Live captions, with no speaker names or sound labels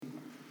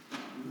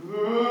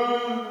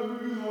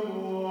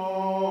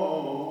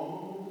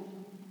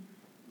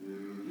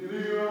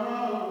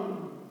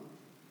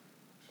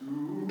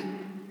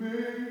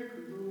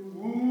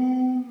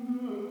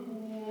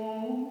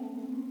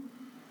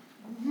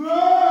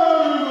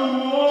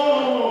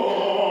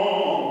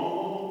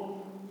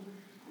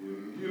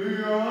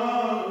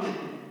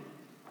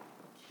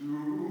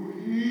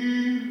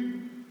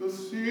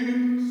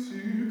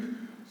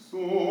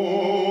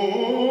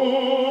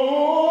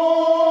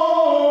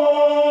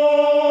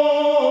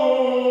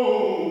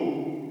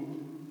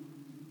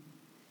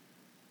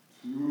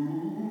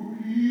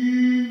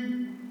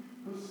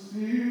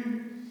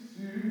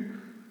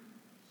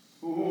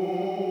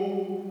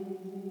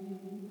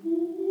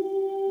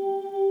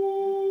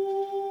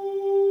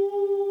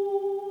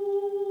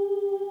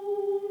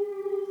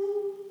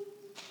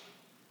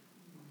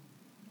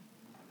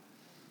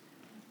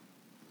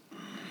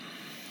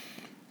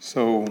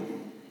So,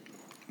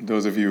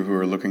 those of you who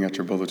are looking at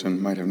your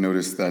bulletin might have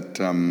noticed that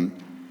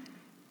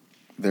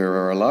there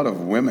are a lot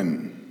of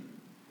women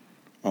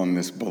on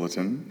this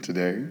bulletin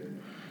today.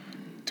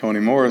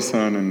 Toni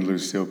Morrison and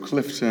Lucille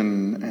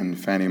Clifton and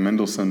Fanny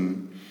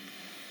Mendelssohn.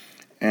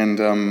 And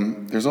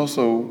there's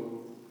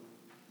also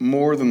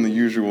more than the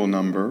usual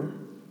number,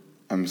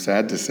 I'm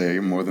sad to say,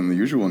 more than the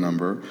usual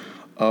number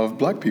of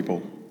black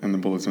people in the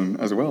bulletin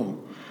as well.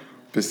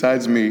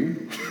 Besides me,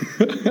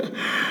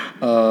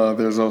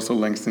 there's also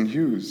Langston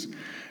Hughes.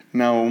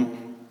 Now,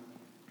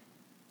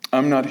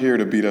 I'm not here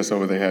to beat us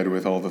over the head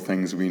with all the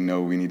things we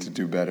know we need to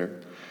do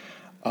better.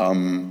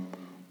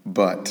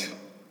 But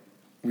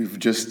we've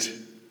just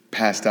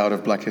passed out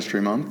of Black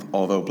History Month,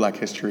 although Black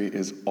History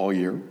is all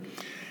year.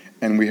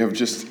 And we have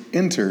just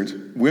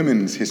entered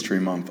Women's History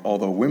Month,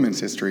 although women's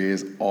history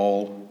is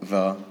all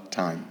the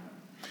time.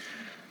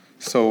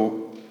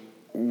 So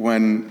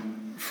when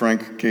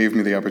Frank gave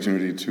me the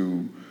opportunity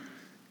to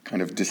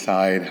kind of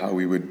decide how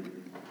we would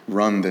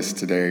run this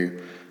today,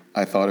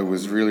 I thought it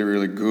was really,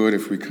 really good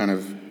if we kind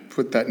of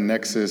put that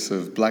nexus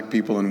of black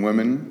people and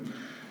women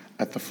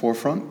at the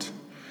forefront.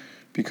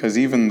 Because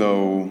even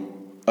though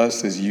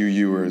us as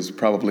UUers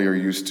probably are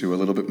used to a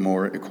little bit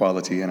more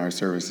equality in our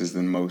services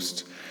than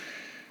most,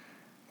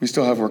 we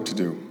still have work to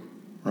do,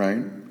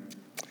 right?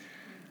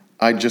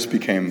 I just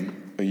became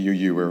a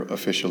UUer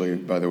officially,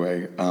 by the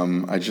way.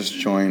 I just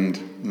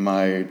joined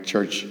my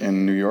church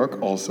in New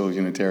York, also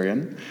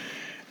Unitarian,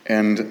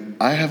 and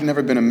I have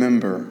never been a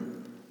member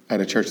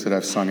at a church that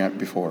I've sung at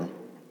before.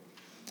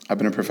 I've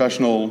been a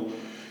professional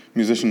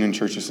musician in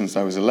churches since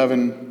I was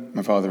 11.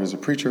 My father is a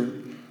preacher,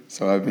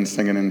 so I've been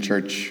singing in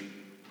church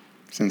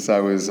since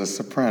I was a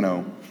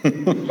soprano.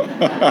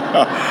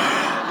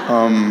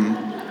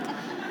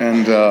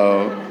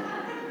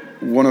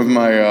 One of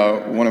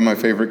my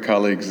favorite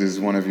colleagues is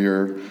one of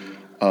your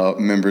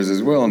members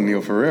as well,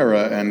 Neil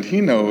Ferreira, and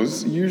he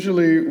knows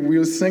usually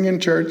we'll sing in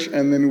church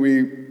and then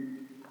we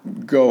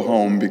go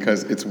home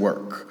because it's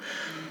work.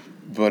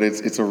 But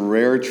it's a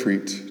rare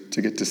treat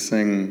to get to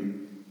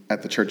sing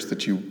at the church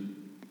that you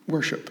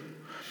worship.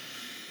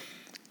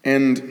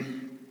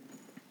 And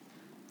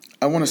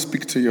I want to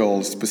speak to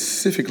y'all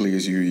specifically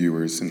as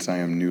UUers, since I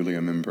am newly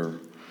a member.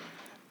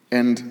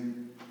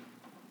 And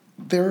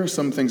there are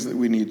some things that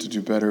we need to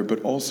do better,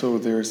 but also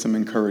there is some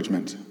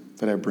encouragement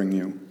that I bring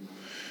you.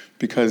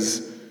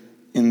 Because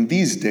in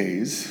these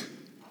days,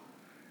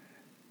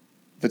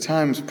 the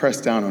times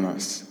press down on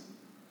us.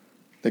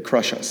 They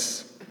crush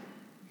us.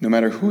 No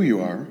matter who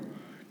you are,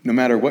 no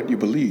matter what you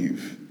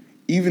believe,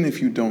 even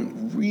if you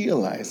don't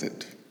realize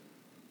it,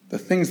 the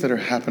things that are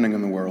happening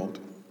in the world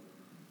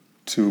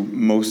to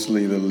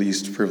mostly the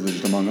least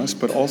privileged among us,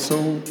 but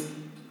also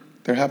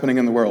they're happening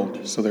in the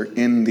world, so they're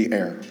in the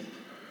air.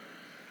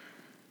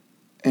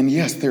 And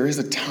yes, there is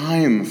a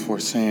time for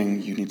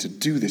saying, you need to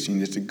do this, you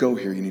need to go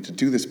here, you need to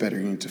do this better,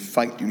 you need to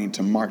fight, you need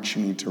to march,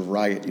 you need to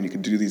riot, you need to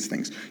do these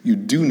things. You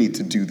do need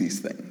to do these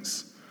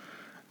things.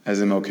 As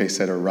MLK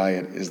said, a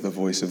riot is the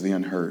voice of the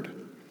unheard.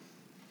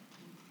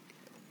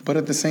 But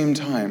at the same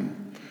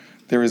time,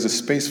 there is a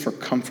space for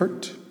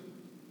comfort,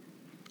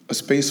 a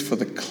space for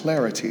the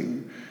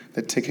clarity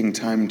that taking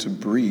time to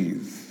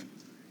breathe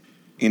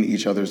in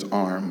each other's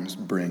arms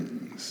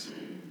brings.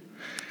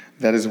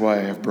 That is why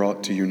I have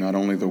brought to you not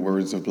only the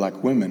words of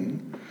black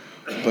women,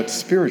 but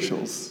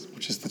spirituals,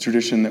 which is the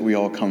tradition that we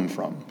all come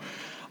from.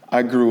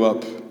 I grew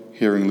up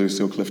hearing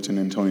Lucille Clifton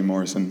and Toni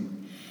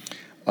Morrison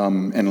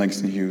and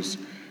Langston Hughes,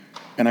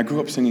 and I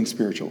grew up singing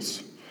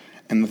spirituals.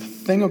 And the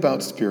thing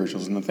about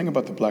spirituals, and the thing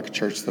about the black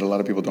church that a lot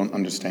of people don't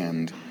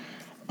understand,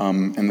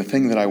 and the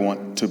thing that I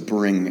want to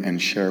bring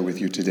and share with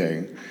you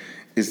today,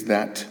 is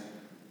that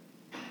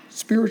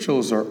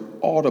spirituals are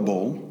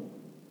audible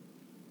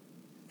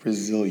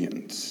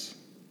resilience.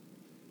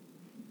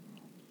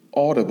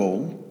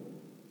 Audible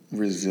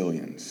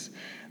resilience.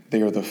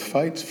 They are the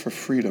fight for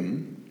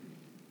freedom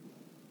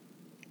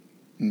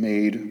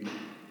made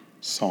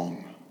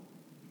song.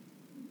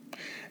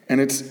 And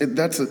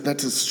that's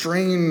a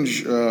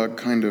strange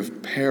kind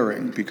of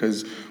pairing,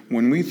 because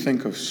when we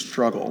think of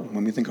struggle,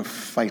 when we think of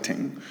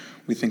fighting,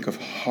 we think of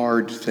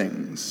hard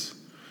things.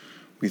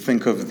 We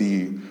think of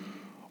the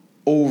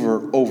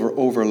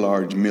over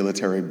large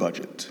military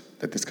budget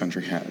that this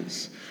country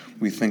has.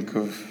 We think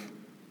of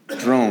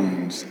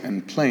drones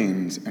and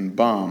planes and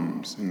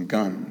bombs and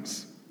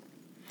guns.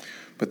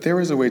 But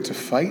there is a way to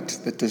fight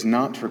that does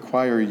not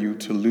require you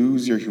to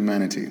lose your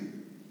humanity.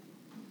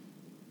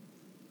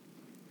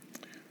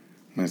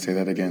 I'm going to say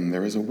that again.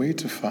 There is a way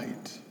to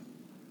fight.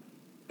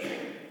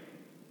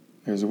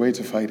 There's a way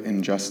to fight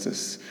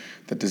injustice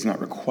that does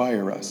not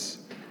require us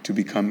to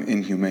become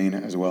inhumane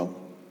as well.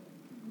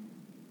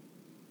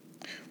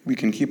 We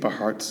can keep our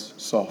hearts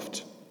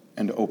soft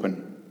and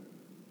open,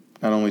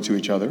 not only to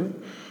each other,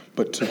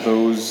 but to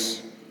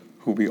those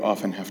who we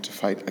often have to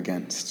fight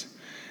against.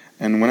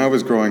 And when I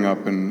was growing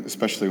up, and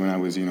especially when I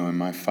was, in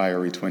my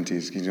fiery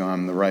 20s,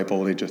 I'm the ripe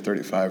old age of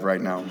 35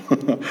 right now.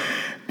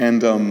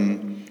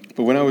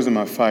 But when I was in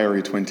my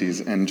fiery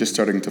 20s and just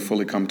starting to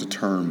fully come to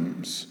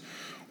terms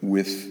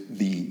with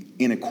the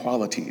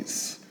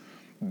inequalities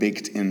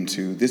baked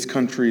into this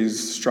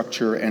country's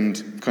structure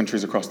and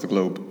countries across the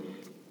globe.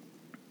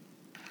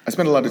 I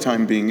spend a lot of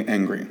time being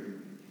angry,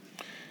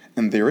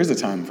 and there is a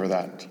time for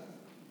that.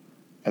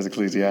 As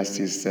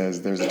Ecclesiastes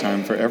says, there's a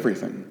time for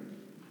everything,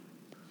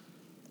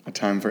 a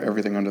time for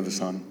everything under the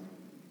sun.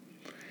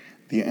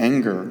 The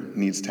anger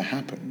needs to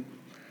happen.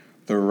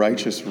 The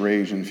righteous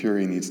rage and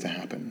fury needs to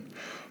happen.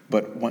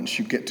 But once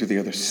you get to the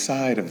other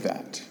side of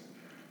that,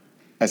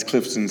 as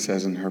Clifton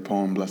says in her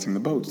poem, Blessing the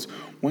Boats,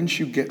 once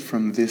you get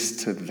from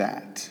this to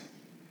that,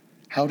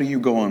 how do you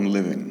go on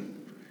living?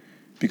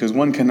 Because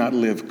one cannot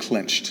live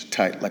clenched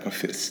tight like a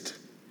fist.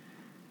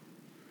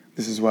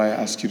 This is why I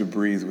ask you to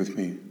breathe with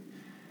me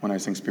when I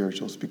sing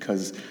spirituals,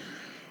 because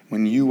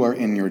when you are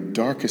in your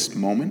darkest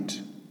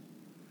moment,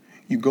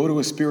 you go to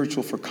a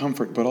spiritual for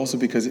comfort, but also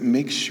because it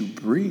makes you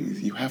breathe.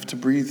 You have to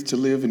breathe to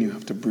live, and you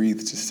have to breathe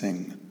to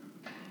sing.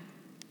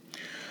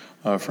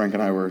 Frank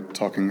and I were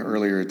talking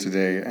earlier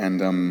today,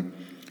 and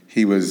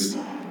he was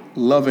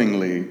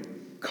lovingly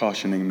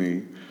cautioning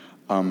me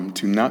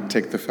to not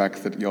take the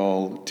fact that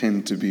y'all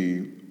tend to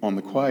be on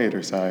the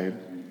quieter side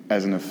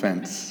as an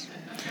offense.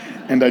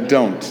 And I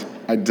don't.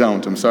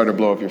 I'm sorry to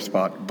blow up your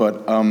spot,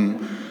 but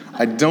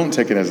I don't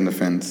take it as an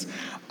offense.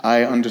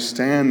 I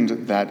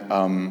understand that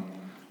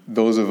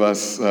those of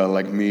us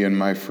like me and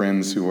my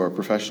friends who are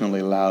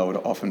professionally loud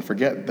often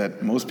forget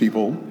that most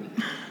people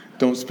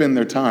don't spend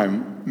their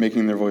time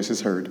making their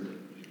voices heard.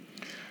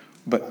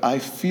 But I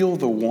feel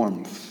the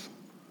warmth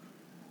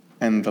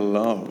and the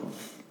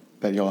love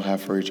that y'all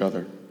have for each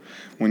other.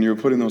 When you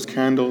were putting those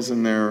candles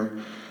in there,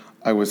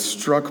 I was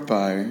struck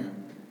by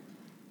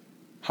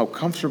how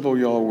comfortable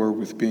y'all were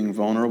with being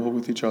vulnerable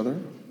with each other.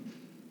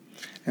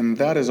 And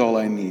that is all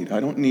I need. I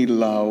don't need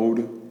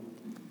loud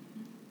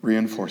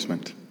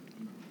reinforcement.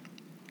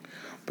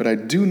 But I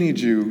do need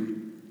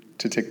you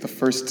to take the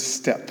first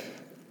step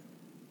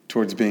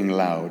towards being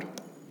loud,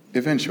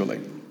 eventually.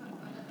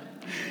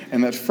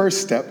 And that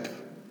first step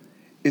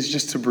is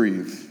just to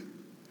breathe.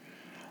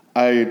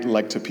 I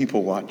like to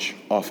people watch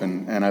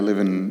often, and I live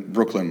in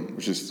Brooklyn,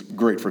 which is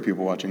great for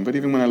people watching. But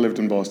even when I lived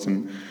in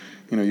Boston,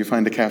 you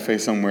find a cafe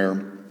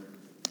somewhere,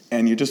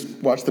 and you just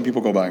watch the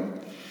people go by.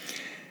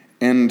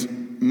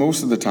 And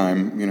most of the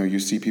time, you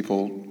see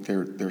people,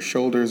 their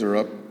shoulders are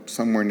up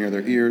somewhere near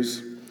their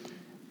ears,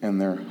 and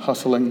they're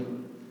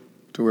hustling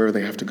to where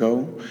they have to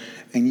go.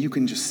 And you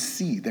can just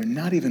see they're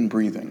not even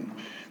breathing.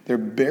 They're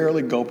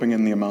barely gulping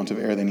in the amount of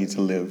air they need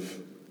to live,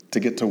 to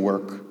get to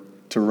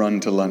work, to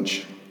run to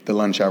lunch, the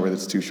lunch hour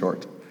that's too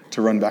short,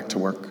 to run back to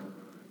work,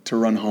 to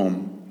run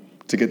home,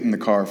 to get in the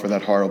car for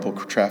that horrible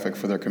traffic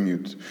for their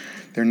commute.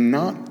 They're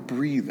not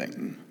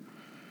breathing.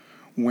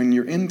 When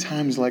you're in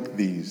times like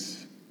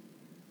these,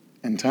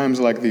 and times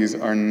like these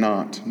are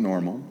not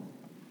normal,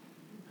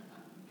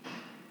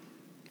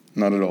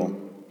 not at all.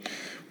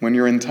 When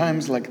you're in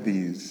times like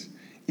these,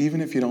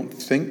 even if you don't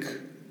think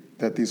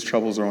that these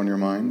troubles are on your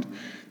mind,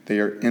 they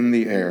are in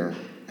the air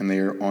and they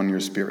are on your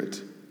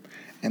spirit.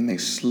 And they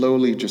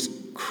slowly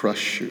just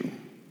crush you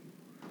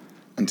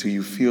until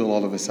you feel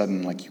all of a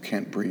sudden like you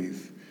can't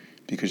breathe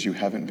because you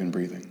haven't been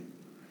breathing.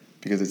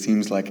 Because it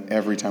seems like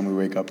every time we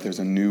wake up, there's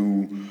a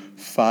new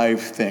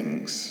 5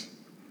 things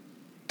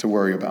to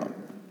worry about,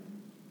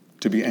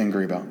 to be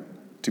angry about,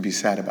 to be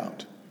sad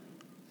about.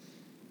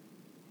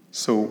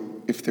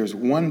 So if there's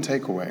one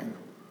takeaway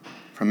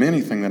from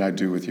anything that I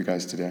do with you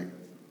guys today,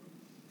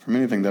 from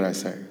anything that I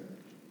say,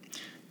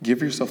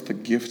 give yourself the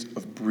gift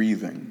of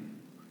breathing.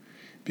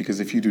 Because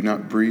if you do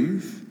not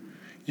breathe,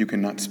 you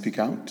cannot speak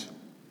out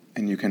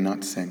and you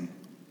cannot sing.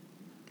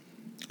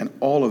 And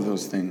all of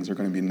those things are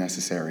going to be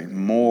necessary,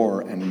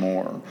 more and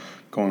more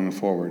going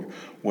forward.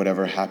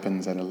 Whatever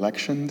happens at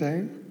election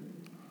day,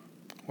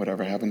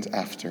 whatever happens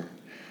after,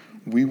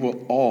 we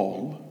will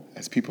all,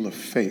 as people of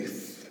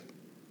faith,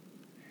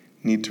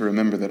 need to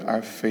remember that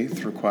our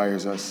faith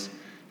requires us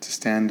to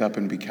stand up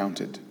and be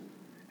counted.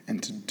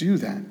 And to do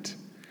that,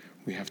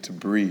 we have to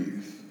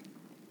breathe.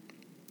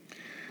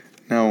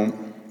 Now,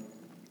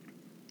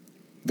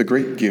 the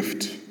great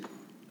gift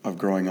of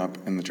growing up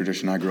in the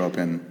tradition I grew up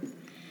in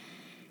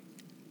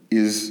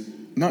is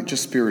not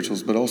just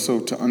spirituals, but also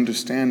to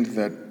understand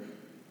that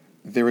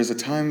there is a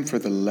time for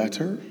the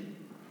letter,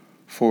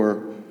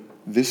 for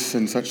this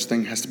and such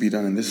thing has to be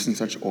done in this and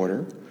such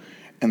order,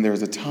 and there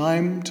is a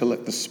time to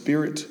let the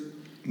Spirit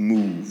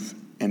move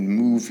and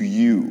move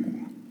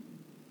you.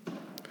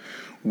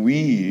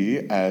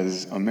 We,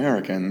 as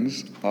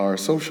Americans, are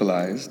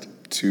socialized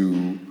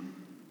to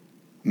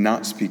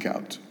not speak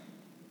out.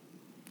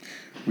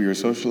 We are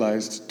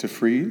socialized to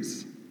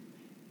freeze,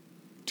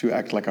 to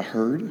act like a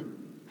herd.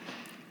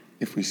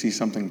 If we see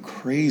something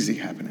crazy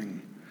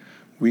happening,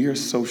 we are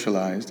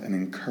socialized and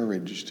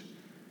encouraged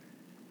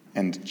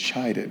and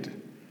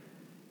chided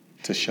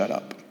to shut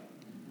up.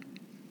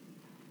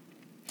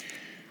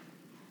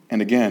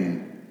 And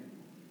again,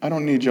 I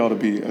don't need y'all to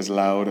be as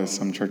loud as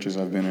some churches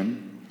I've been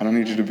in. I don't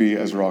need you to be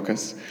as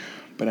raucous,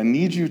 but I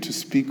need you to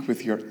speak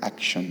with your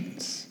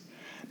actions.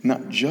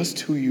 Not just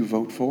who you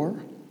vote for,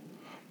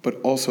 but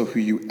also who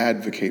you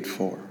advocate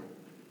for.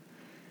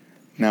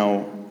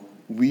 Now,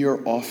 we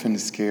are often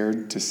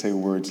scared to say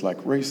words like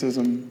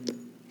racism,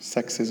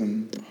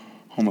 sexism,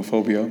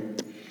 homophobia.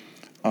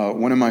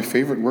 One of my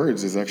favorite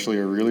words is actually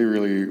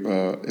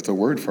it's a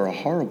word for a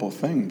horrible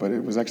thing, but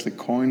it was actually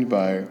coined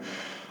by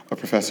a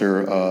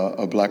professor,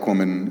 a black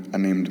woman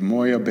named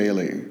Moya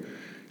Bailey.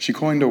 She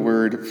coined a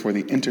word for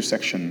the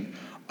intersection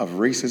of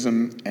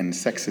racism and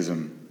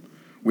sexism,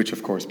 which,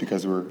 of course,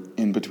 because we're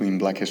in between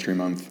Black History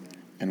Month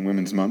and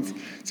Women's Month,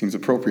 seems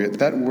appropriate.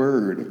 That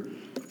word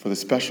for the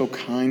special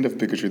kind of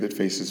bigotry that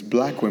faces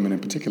black women in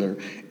particular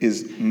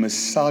is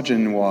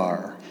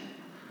misogynoir.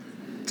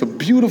 It's a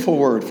beautiful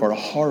word for a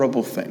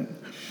horrible thing.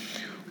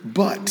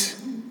 But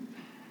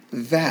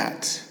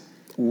that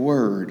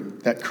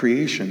word, that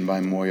creation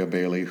by Moya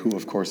Bailey, who,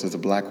 of course, as a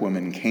black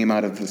woman, came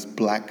out of this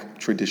black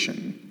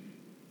tradition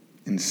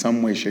in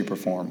some way, shape, or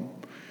form,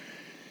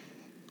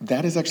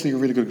 that is actually a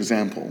really good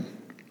example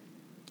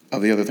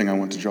of the other thing I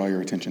want to draw your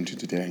attention to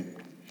today,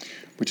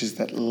 which is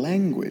that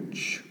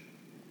language,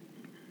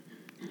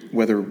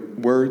 whether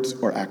words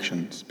or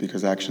actions,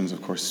 because actions,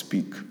 of course,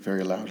 speak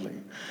very loudly,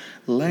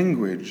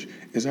 language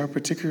is our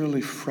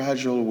particularly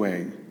fragile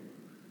way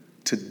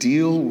to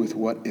deal with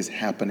what is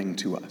happening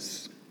to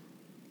us.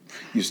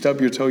 You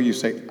stub your toe, you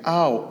say,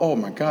 ow, oh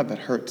my God, that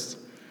hurts.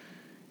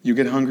 You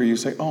get hungry, you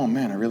say, oh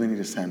man, I really need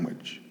a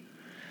sandwich.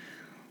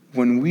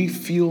 When we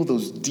feel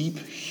those deep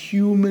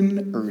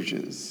human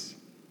urges,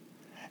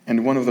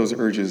 and one of those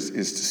urges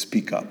is to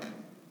speak up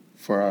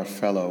for our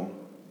fellow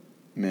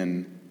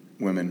men,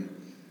 women,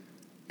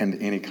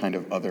 and any kind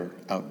of other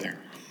out there.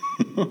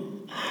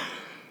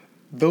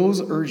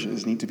 Those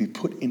urges need to be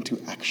put into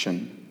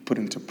action, put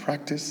into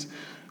practice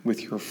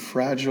with your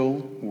fragile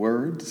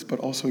words, but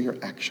also your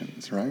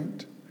actions,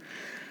 right?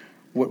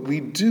 What we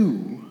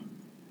do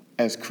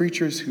as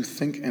creatures who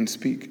think and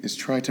speak is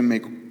try to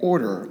make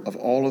order of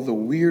all of the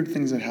weird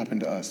things that happen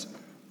to us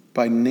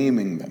by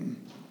naming them.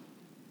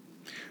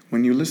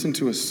 When you listen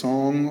to a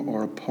song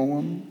or a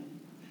poem,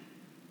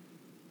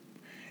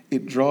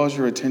 it draws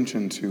your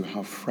attention to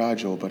how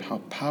fragile but how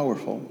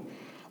powerful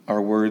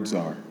our words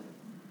are.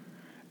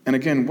 And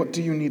again, what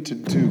do you need to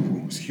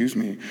do,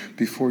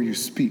 before you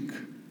speak?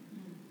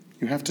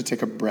 You have to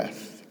take a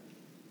breath.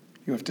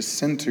 You have to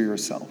center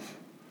yourself.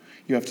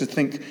 You have to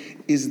think,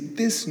 is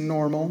this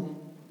normal?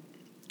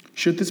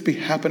 Should this be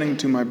happening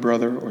to my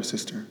brother or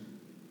sister?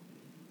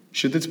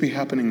 Should this be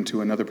happening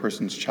to another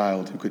person's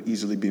child who could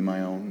easily be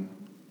my own?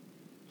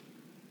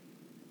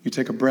 You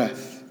take a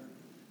breath.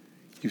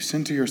 You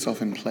center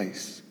yourself in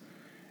place.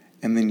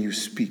 And then you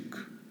speak.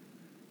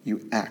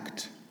 You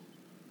act.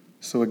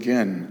 So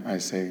again, I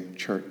say,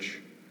 church,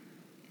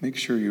 make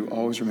sure you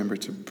always remember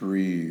to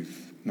breathe,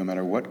 no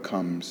matter what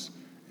comes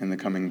in the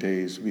coming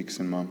days, weeks,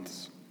 and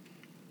months.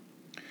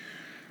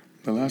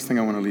 The last thing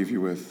I want to leave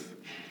you with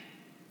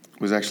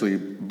was actually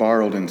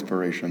borrowed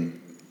inspiration.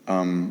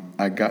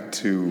 I got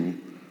to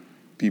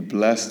be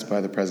blessed by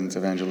the presence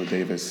of Angela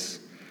Davis.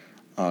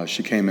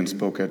 She came and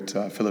spoke at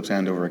Phillips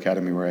Andover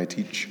Academy, where I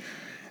teach.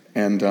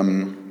 And,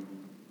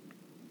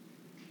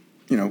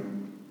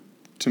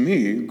 to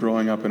me,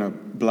 growing up in a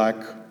black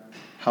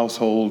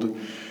household,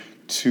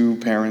 two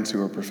parents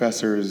who are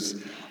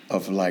professors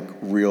of like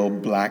real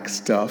black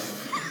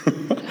stuff,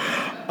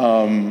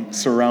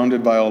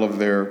 surrounded by all of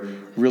their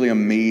really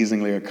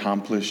amazingly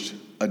accomplished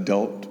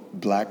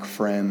adult black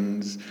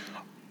friends,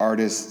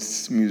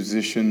 artists,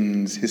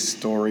 musicians,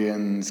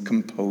 historians,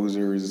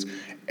 composers,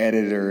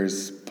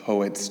 editors,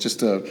 poets,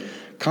 just a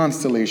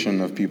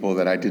constellation of people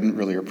that I didn't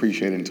really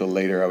appreciate until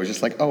later. I was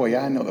just like, oh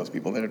yeah, I know those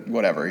people. They're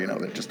whatever,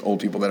 they're just old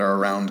people that are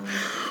around.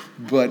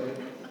 But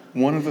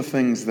one of the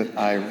things that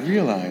I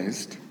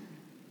realized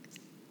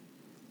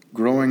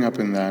growing up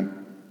in that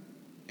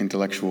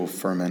intellectual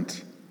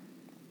ferment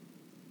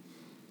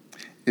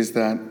is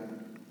that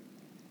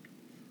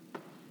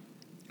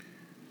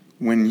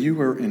when you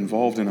are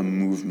involved in a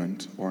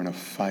movement or in a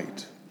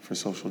fight for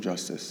social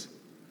justice,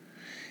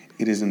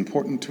 it is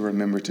important to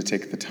remember to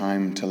take the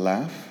time to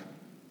laugh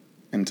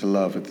and to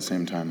love at the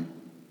same time.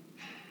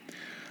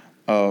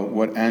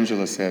 What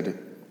Angela said,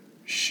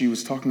 she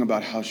was talking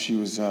about how she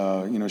was,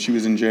 she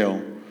was in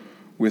jail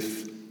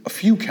with a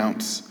few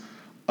counts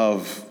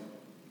of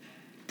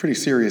pretty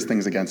serious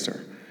things against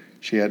her.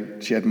 She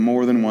had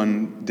more than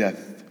one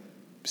death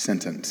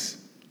sentence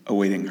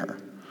awaiting her.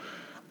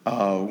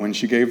 When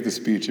she gave the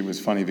speech, it was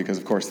funny because,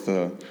 of course,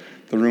 the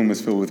room was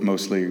filled with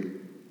mostly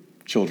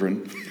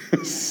children.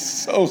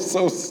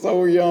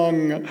 so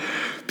young.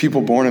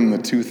 People born in the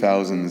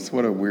 2000s.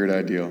 What a weird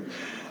ideal.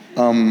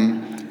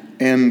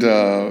 And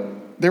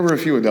there were a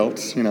few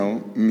adults,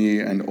 me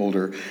and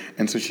older.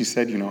 And so she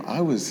said,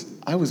 I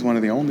was one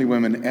of the only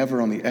women ever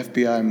on the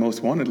FBI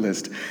Most Wanted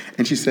list.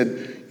 And she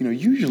said,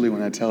 usually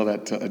when I tell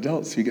that to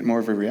adults, you get more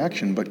of a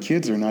reaction, but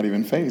kids are not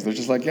even fazed. They're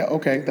just like, yeah,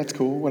 okay, that's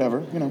cool,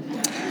 whatever,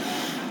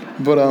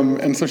 But,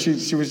 and so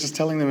she was just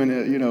telling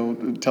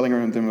them,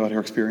 telling them about her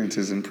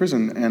experiences in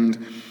prison.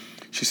 And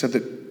she said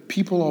that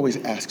people always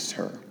asked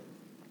her,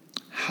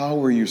 how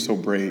were you so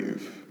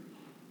brave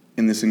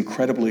in this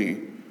incredibly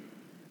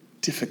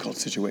difficult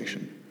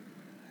situation.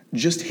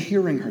 Just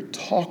hearing her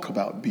talk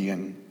about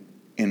being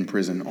in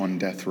prison on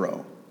death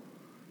row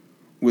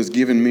was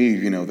giving me,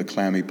 the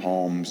clammy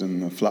palms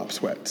and the flop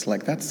sweats.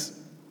 Like, that's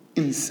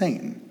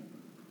insane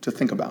to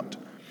think about.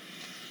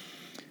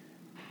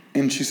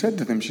 And she said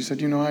to them,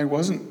 I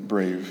wasn't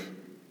brave.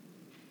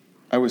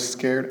 I was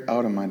scared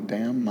out of my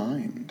damn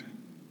mind.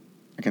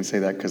 I can say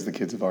that because the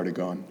kids have already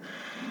gone.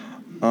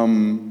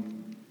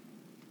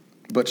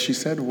 But she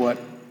said what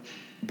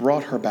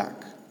brought her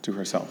back to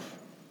herself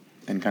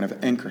and kind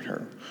of anchored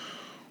her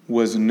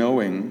was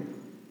knowing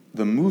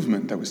the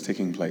movement that was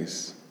taking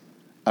place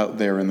out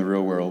there in the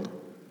real world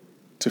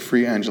to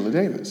free Angela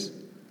Davis.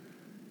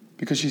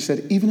 Because she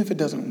said, even if it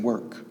doesn't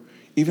work,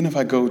 even if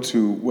I go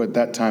to what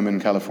that time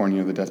in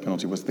California the death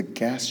penalty was, the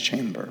gas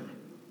chamber,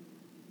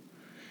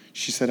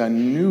 she said, I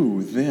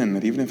knew then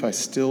that even if I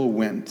still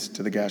went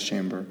to the gas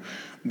chamber,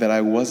 that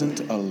I wasn't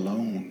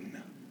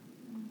alone.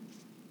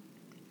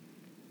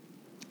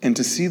 And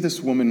to see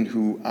this woman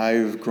who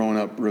I've grown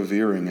up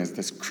revering as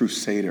this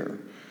crusader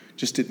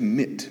just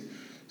admit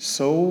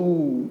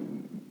so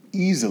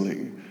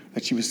easily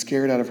that she was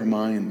scared out of her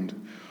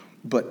mind,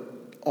 but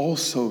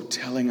also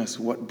telling us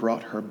what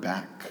brought her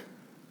back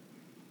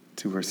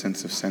to her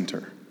sense of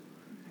center.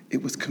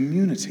 It was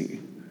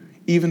community,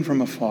 even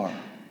from afar.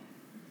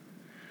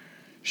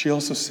 She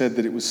also said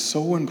that it was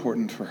so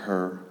important for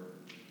her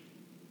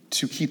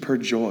to keep her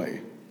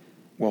joy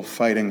while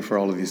fighting for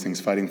all of these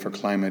things, fighting for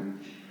climate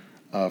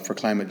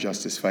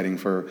justice, fighting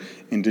for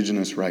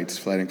indigenous rights,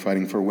 fighting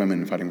for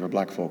women, fighting for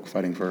black folk,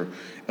 fighting for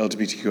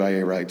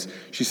LGBTQIA rights.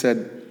 She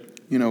said,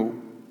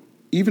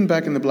 even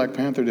back in the Black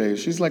Panther days,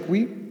 she's like,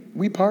 we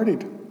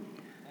partied.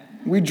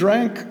 We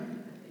drank,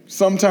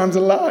 sometimes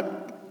a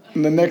lot.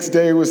 And the next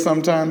day was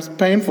sometimes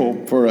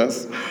painful for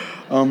us.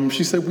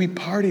 She said, we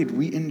partied,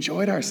 we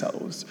enjoyed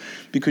ourselves,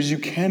 because you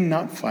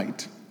cannot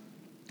fight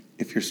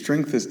if your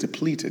strength is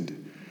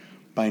depleted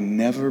by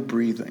never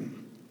breathing.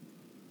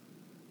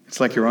 It's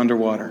like you're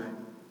underwater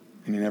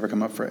and you never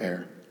come up for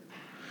air.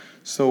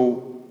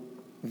 So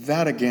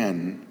that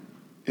again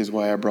is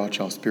why I brought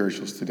y'all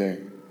spirituals today.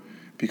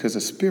 Because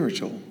a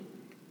spiritual,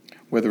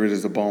 whether it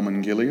is a balm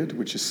in Gilead,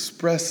 which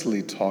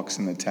expressly talks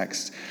in the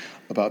text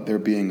about there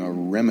being a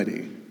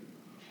remedy,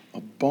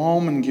 a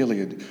balm in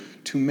Gilead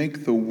to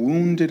make the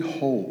wounded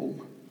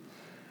whole,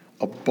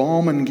 a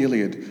balm in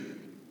Gilead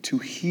to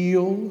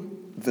heal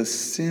the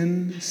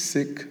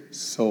sin-sick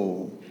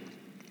soul.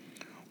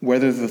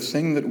 Whether the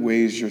thing that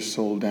weighs your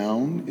soul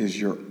down is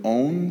your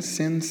own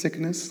sin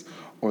sickness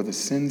or the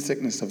sin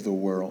sickness of the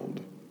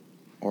world,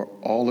 or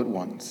all at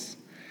once,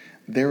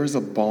 there is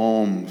a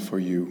balm for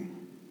you.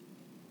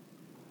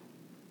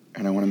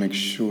 And I want to make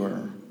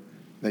sure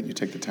that you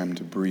take the time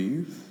to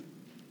breathe,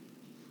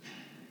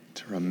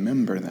 to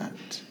remember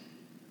that.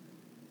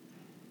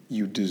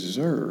 You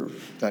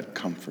deserve that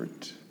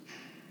comfort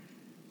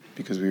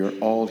because we are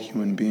all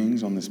human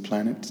beings on this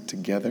planet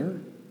together.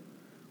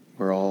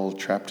 We're all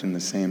trapped in the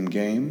same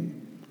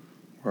game.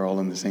 We're all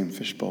in the same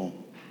fishbowl.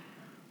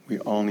 We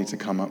all need to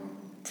come up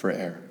for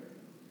air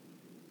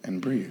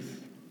and breathe.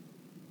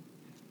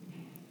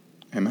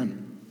 Amen.